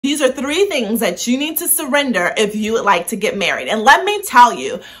These are 3 things that you need to surrender if you would like to get married. And let me tell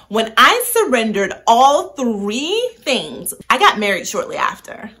you, when I surrendered all 3 things, I got married shortly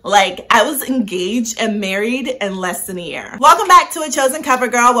after. Like, I was engaged and married in less than a year. Welcome back to A Chosen Cover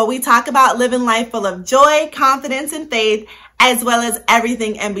Girl, where we talk about living life full of joy, confidence, and faith, as well as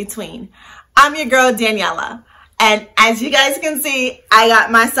everything in between. I'm your girl, Daniela. And as you guys can see, I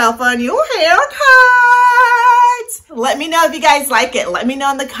got myself a new haircut. Let me know if you guys like it. Let me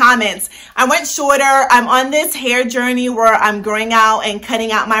know in the comments. I went shorter. I'm on this hair journey where I'm growing out and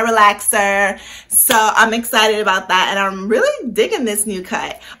cutting out my relaxer. So I'm excited about that. And I'm really digging this new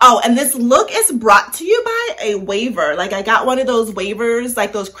cut. Oh, and this look is brought to you by a waver. Like, I got one of those wavers,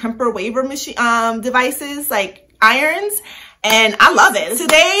 like those crimper waver machine devices, like irons. And I love it.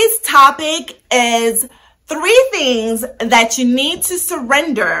 Today's topic is 3 things that you need to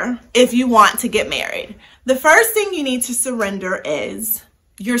surrender if you want to get married. The first thing you need to surrender is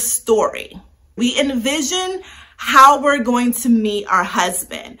your story. We envision how we're going to meet our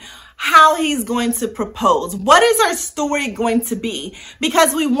husband, how he's going to propose. What is our story going to be?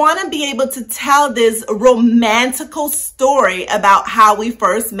 Because we want to be able to tell this romantical story about how we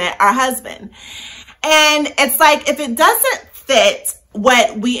first met our husband. And it's like, if it doesn't fit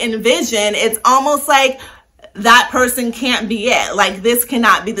what we envision, it's almost like that person can't be it. Like, this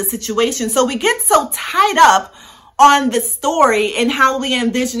cannot be the situation. So we get so tied up on the story and how we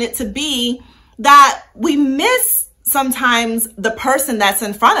envision it to be that we miss sometimes the person that's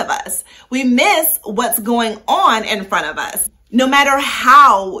in front of us. We miss what's going on in front of us. No matter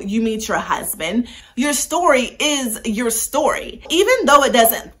how you meet your husband, your story is your story. Even though it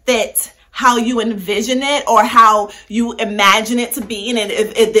doesn't fit how you envision it or how you imagine it to be, and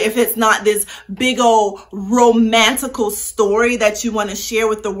if it's not this big old romantical story that you want to share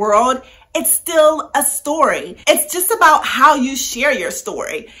with the world, it's still a story. It's just about how you share your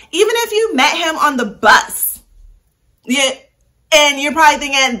story. Even if you met him on the bus, yeah, and you're probably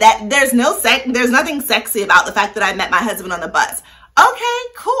thinking that there's nothing sexy about the fact that I met my husband on the bus. Okay,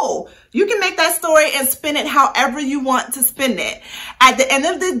 cool. You can make that story and spin it however you want to spin it. At the end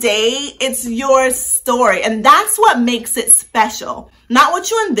of the day, it's your story. And that's what makes it special. Not what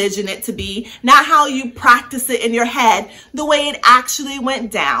you envision it to be, not how you practice it in your head, the way it actually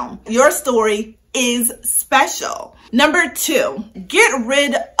went down. Your story is special. Number 2, get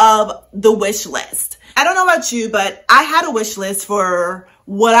rid of the wish list. I don't know about you, but I had a wish list for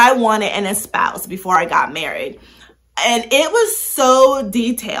what I wanted in a spouse before I got married. And it was so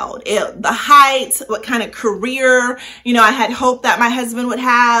detailed. The height, what kind of career, I had hoped that my husband would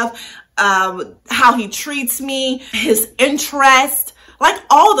have, how he treats me, his interest, like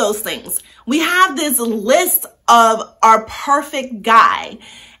all those things. We have this list of our perfect guy.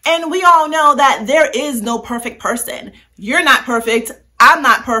 And we all know that there is no perfect person. You're not perfect. I'm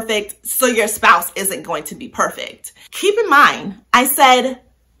not perfect. So your spouse isn't going to be perfect. Keep in mind, I said,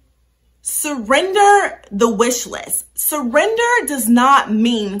 surrender the wish list. Surrender does not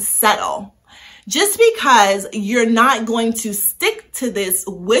mean settle. Just because you're not going to stick to this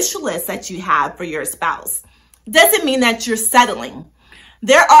wish list that you have for your spouse doesn't mean that you're settling.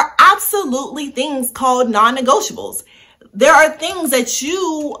 There are absolutely things called non-negotiables. There are things that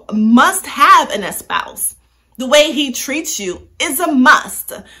you must have in a spouse. The way he treats you is a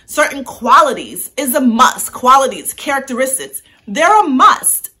must. Certain qualities is a must. Qualities, characteristics, they're a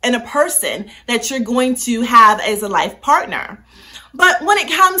must in a person that you're going to have as a life partner. But when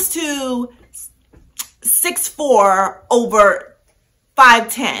it comes to 6'4" over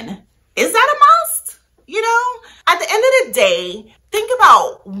 5'10", is that a must? At the end of the day, think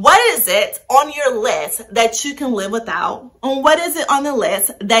about what is it on your list that you can live without, and what is it on the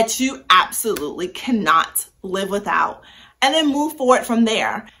list that you absolutely cannot live without, and then move forward from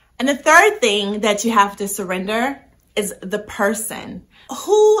there. And the third thing that you have to surrender is the person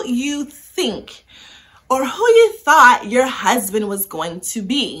who you think or who you thought your husband was going to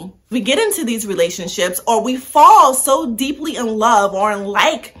be. We get into these relationships, or we fall so deeply in love or in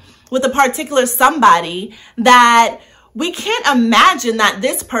like with a particular somebody that we can't imagine that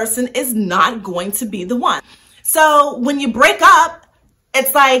this person is not going to be the one. So when you break up,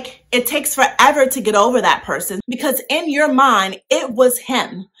 it's like it takes forever to get over that person, because in your mind, it was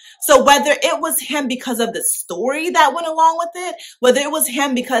him. So whether it was him because of the story that went along with it, whether it was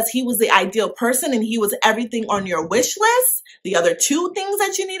him because he was the ideal person and he was everything on your wish list, the other 2 things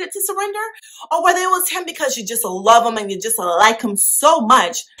that you needed to surrender, or whether it was him because you just love him and you just like him so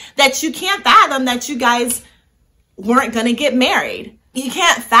much that you can't fathom that you guys weren't going to get married. You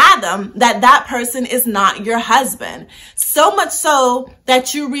can't fathom that that person is not your husband. So much so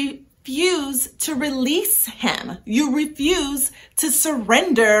that you refuse to release him. You refuse to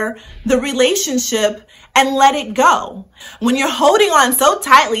surrender the relationship and let it go. When you're holding on so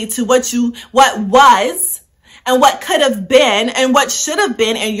tightly to what was and what could have been and what should have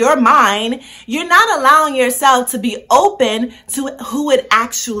been in your mind, you're not allowing yourself to be open to who it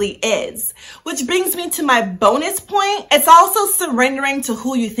actually is. Which brings me to my bonus point. It's also surrendering to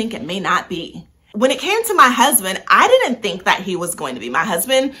who you think it may not be. When it came to my husband, I didn't think that he was going to be my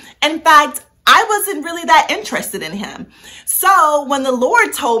husband. In fact, I wasn't really that interested in him. So when the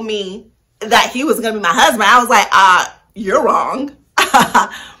Lord told me that he was going to be my husband, I was like, you're wrong.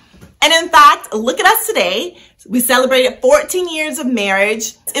 And in fact, look at us today. We celebrated 14 years of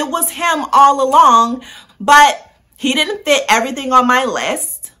marriage. It was him all along, but he didn't fit everything on my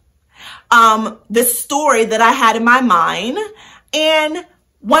list. The story that I had in my mind. And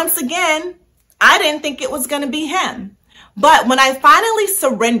once again, I didn't think it was going to be him. But when I finally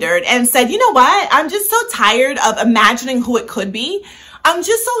surrendered and said, you know what? I'm just so tired of imagining who it could be. I'm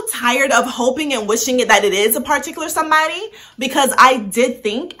just so tired of hoping and wishing that it is a particular somebody, because I did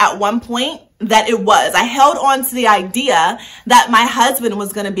think at one point that it was. I held on to the idea that my husband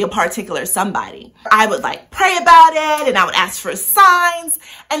was going to be a particular somebody. I would pray about it and I would ask for signs.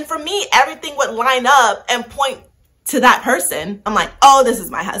 And for me, everything would line up and point to that person. I'm like, oh, this is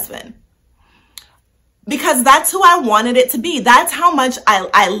my husband. Because that's who I wanted it to be. That's how much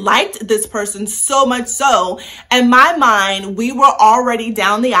I liked this person, so much so. In my mind, we were already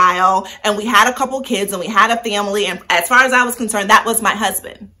down the aisle and we had a couple kids and we had a family. And as far as I was concerned, that was my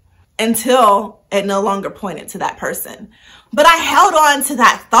husband until it no longer pointed to that person. But I held on to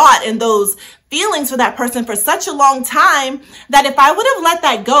that thought and those feelings for that person for such a long time that if I would have let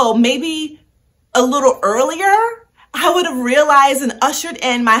that go, maybe a little earlier, I would have realized and ushered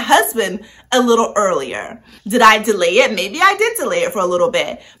in my husband a little earlier. Did I delay it? Maybe I did delay it for a little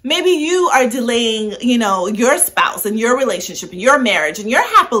bit. Maybe you are delaying, your spouse and your relationship and your marriage and your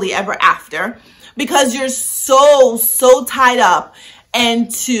happily ever after because you're so tied up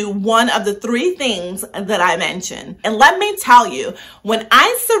into one of the three things that I mentioned. And let me tell you, when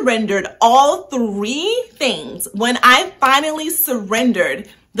I surrendered all three things, when I finally surrendered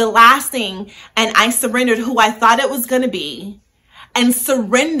the last thing, and I surrendered who I thought it was going to be, and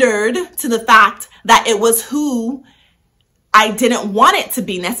surrendered to the fact that it was who I didn't want it to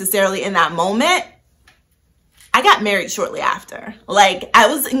be necessarily in that moment, I got married shortly after. I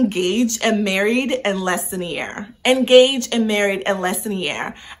was engaged and married in less than a year. Engaged and married in less than a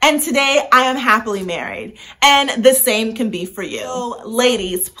year. And today I am happily married. And the same can be for you. So,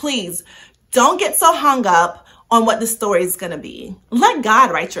 ladies, please don't get so hung up on what the story is going to be. Let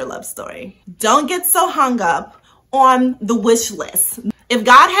God write your love story. Don't get so hung up on the wish list. If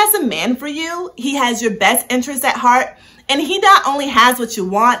God has a man for you, he has your best interest at heart. And he not only has what you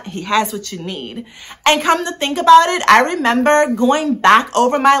want, he has what you need. And come to think about it, I remember going back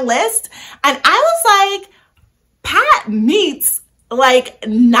over my list and I was like, Pat meets 90%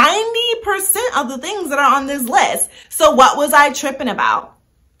 of the things that are on this list. So what was I tripping about?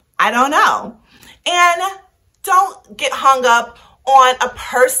 I don't know. And don't get hung up on a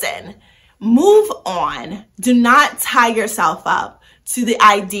person. Move on. Do not tie yourself up to the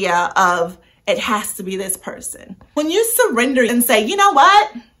idea of it has to be this person. When you surrender and say, you know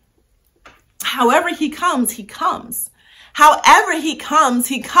what? However he comes, he comes. However he comes,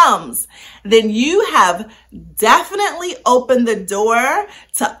 he comes. Then you have definitely opened the door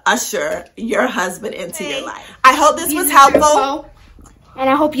to usher your husband into your life. I hope this was helpful. And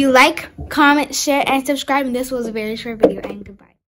I hope you like, comment, share, and subscribe. And this was a very short video. And goodbye.